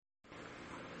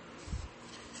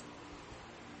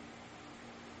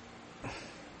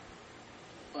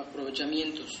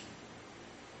aprovechamientos.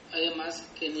 Además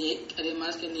que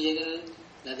nieguen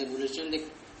la devolución de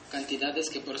cantidades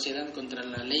que procedan contra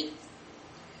la ley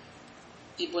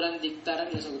y puedan dictar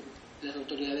las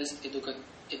autoridades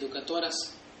educadoras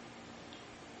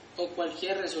o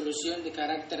cualquier resolución de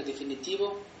carácter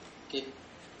definitivo que